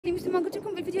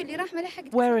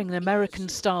Wearing an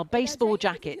American-style baseball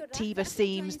jacket, Tiba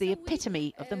seems the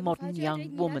epitome of the modern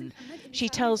young woman. She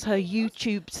tells her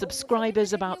YouTube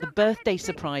subscribers about the birthday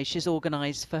surprise she's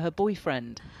organised for her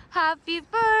boyfriend. Happy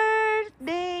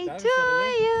birthday to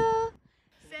you!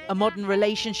 A modern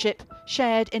relationship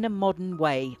shared in a modern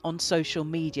way on social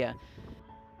media.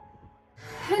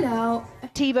 Hello.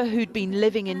 Tiba, who'd been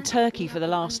living in Turkey for the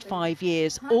last 5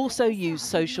 years, also used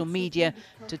social media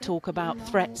to talk about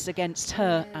threats against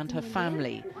her and her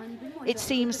family. It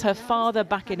seems her father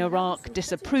back in Iraq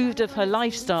disapproved of her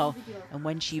lifestyle, and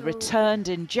when she returned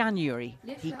in January,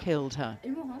 he killed her.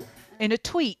 In a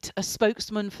tweet, a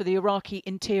spokesman for the Iraqi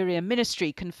Interior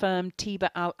Ministry confirmed Tiba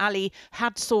al-Ali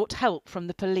had sought help from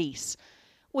the police.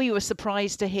 We were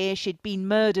surprised to hear she'd been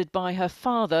murdered by her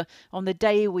father on the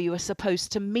day we were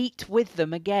supposed to meet with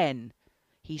them again.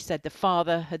 He said the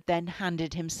father had then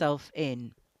handed himself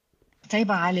in.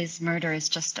 Tiba Ali's murder is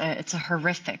it's a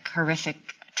horrific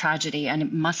tragedy, and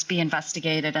it must be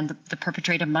investigated, and the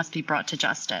perpetrator must be brought to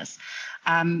justice.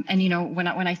 And you know, when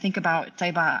I think about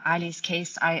Tiba Ali's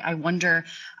case, I wonder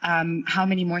how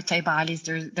many more Tiba Alis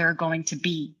there are going to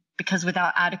be. Because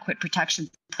without adequate protection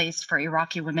in place for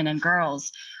Iraqi women and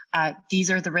girls, these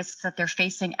are the risks that they're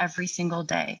facing every single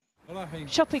day.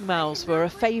 Shopping malls were a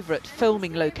favourite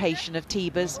filming location of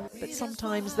Tiba's, but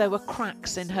sometimes there were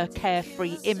cracks in her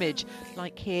carefree image,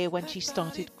 like here when she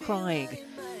started crying.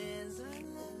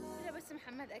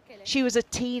 She was a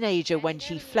teenager when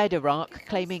she fled Iraq,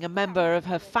 claiming a member of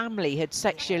her family had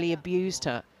sexually abused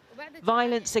her.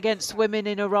 Violence against women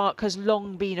in Iraq has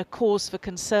long been a cause for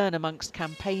concern amongst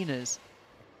campaigners.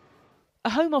 A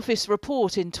Home Office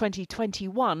report in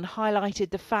 2021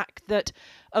 highlighted the fact that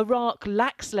Iraq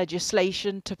lacks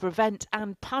legislation to prevent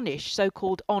and punish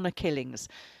so-called honour killings,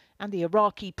 and the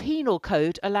Iraqi Penal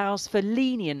Code allows for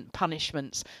lenient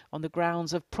punishments on the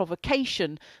grounds of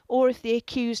provocation or if the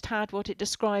accused had what it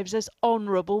describes as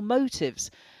honourable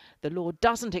motives. The law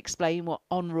doesn't explain what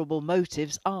honourable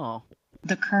motives are.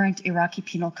 The current Iraqi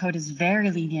Penal Code is very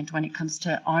lenient when it comes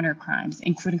to honor crimes,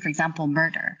 including, for example,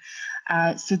 murder.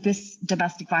 So this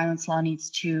domestic violence law needs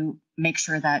to make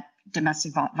sure that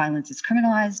domestic violence is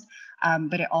criminalized,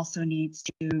 but it also needs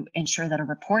to ensure that a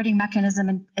reporting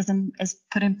mechanism is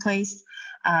put in place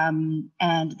and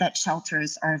that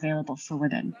shelters are available for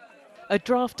women. A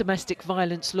draft domestic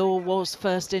violence law was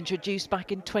first introduced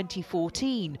back in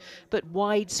 2014, but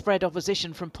widespread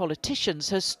opposition from politicians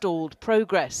has stalled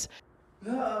progress.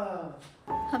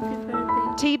 Happy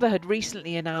birthday. Tiba had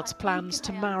recently announced plans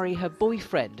to marry her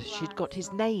boyfriend. She'd got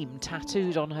his name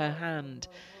tattooed on her hand.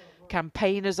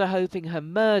 Campaigners are hoping her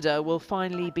murder will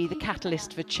finally be the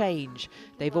catalyst for change.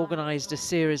 They've organised a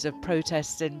series of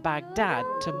protests in Baghdad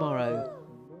tomorrow.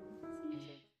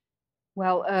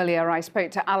 Well, earlier I spoke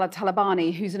to Ala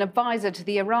Talabani, who's an advisor to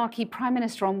the Iraqi Prime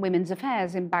Minister on Women's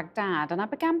Affairs in Baghdad, and I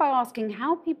began by asking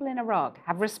how people in Iraq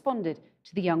have responded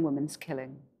to the young woman's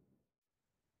killing.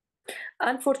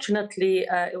 Unfortunately,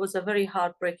 it was a very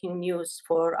heartbreaking news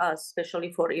for us,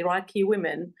 especially for Iraqi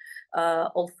women.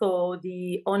 Although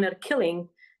the honor killing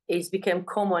is become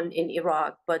common in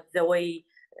Iraq, but the way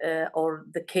or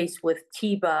the case with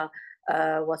Tiba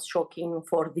was shocking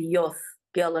for the youth,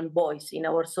 girl and boys in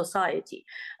our society.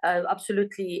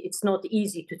 Absolutely, it's not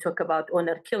easy to talk about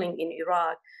honor killing in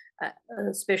Iraq,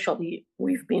 especially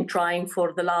we've been trying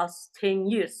for the last 10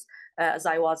 years. As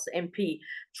I was MP,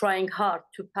 trying hard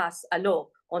to pass a law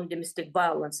on domestic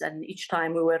violence, and each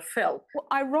time we were failed. Well,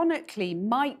 ironically,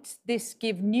 might this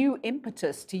give new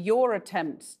impetus to your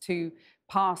attempts to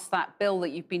pass that bill that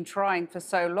you've been trying for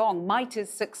so long? Might it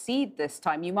succeed this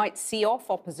time? You might see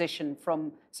off opposition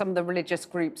from some of the religious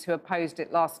groups who opposed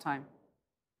it last time.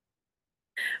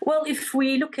 Well, if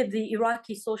we look at the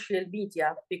Iraqi social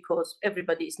media, because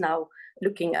everybody is now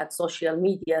looking at social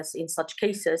medias in such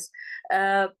cases,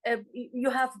 you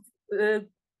have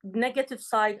negative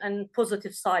side and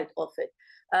positive side of it.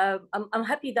 I'm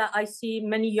happy that I see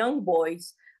many young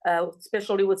boys,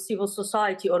 especially with civil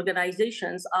society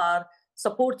organizations, are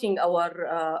supporting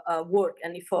our work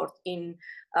and effort in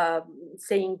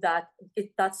saying that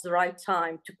that's the right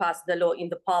time to pass the law in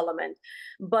the parliament.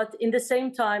 But in the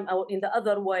same time, or in the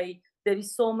other way, there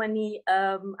is so many,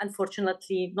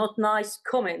 unfortunately, not nice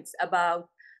comments about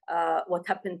what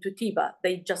happened to Tiba.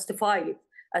 They justify it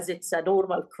as it's a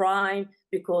normal crime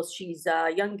because she's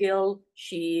a young girl,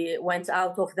 she went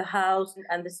out of the house,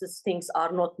 and things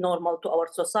are not normal to our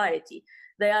society.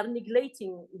 They are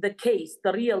neglecting the case,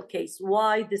 the real case,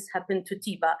 why this happened to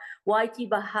Tiba, why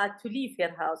Tiba had to leave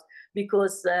her house,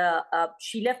 because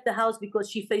she left the house because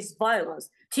she faced violence.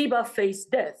 Tiba faced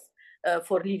death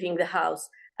for leaving the house.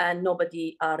 and nobody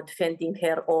are defending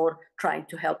her or trying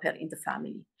to help her in the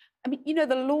family. I mean, you know,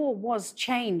 the law was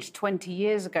changed 20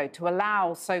 years ago to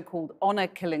allow so-called honour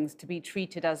killings to be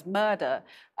treated as murder.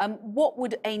 What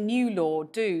would a new law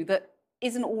do that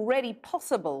isn't already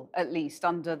possible, at least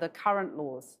under the current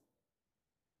laws?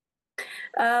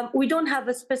 We don't have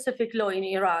a specific law in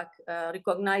Iraq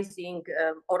recognizing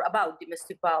or about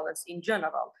domestic violence in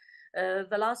general.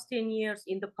 The last 10 years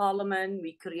in the parliament,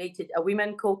 we created a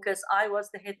women caucus. I was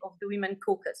the head of the women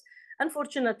caucus.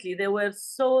 Unfortunately, there were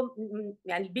so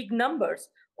big numbers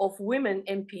of women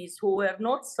MPs who were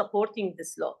not supporting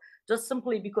this law, just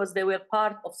simply because they were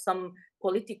part of some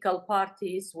political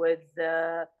parties with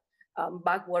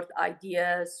backward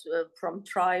ideas from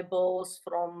tribals,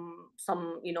 from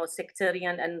some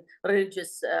sectarian and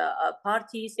religious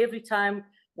parties. Every time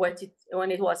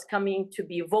when it was coming to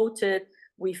be voted,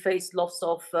 we faced lots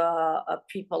of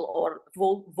people or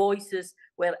voices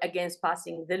were against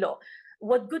passing the law.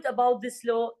 What good about this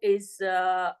law is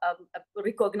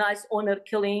recognize honor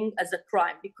killing as a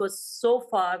crime, because so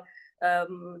far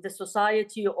the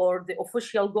society or the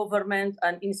official government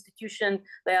and institution,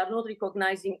 they are not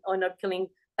recognizing honor killing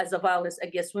as a violence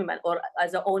against women or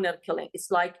as an honor killing.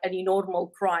 It's like any normal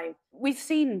crime. We've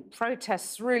seen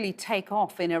protests really take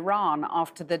off in Iran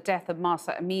after the death of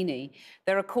Mahsa Amini.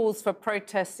 There are calls for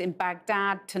protests in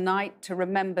Baghdad tonight to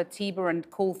remember Tiba and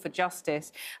call for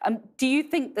justice. Do you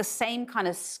think the same kind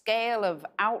of scale of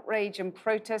outrage and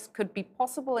protest could be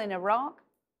possible in Iraq?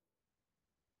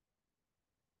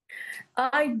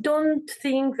 I don't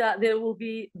think that there will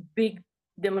be big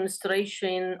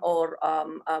demonstration or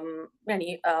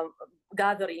many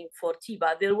gathering for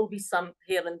Tiba. There will be some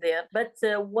here and there. But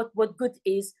what good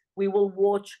is we will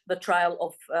watch the trial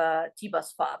of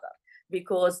Tiba's father,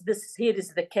 because here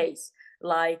is the case.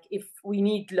 Like, if we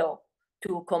need law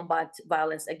to combat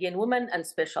violence against women, and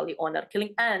especially honor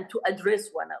killing, and to address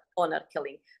honor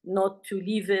killing, not to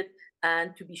leave it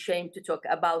and to be ashamed to talk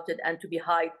about it and to be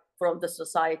hide from the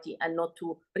society and not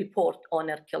to report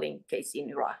honor killing case in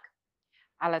Iraq.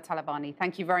 Ala Talabani,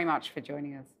 thank you very much for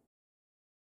joining us.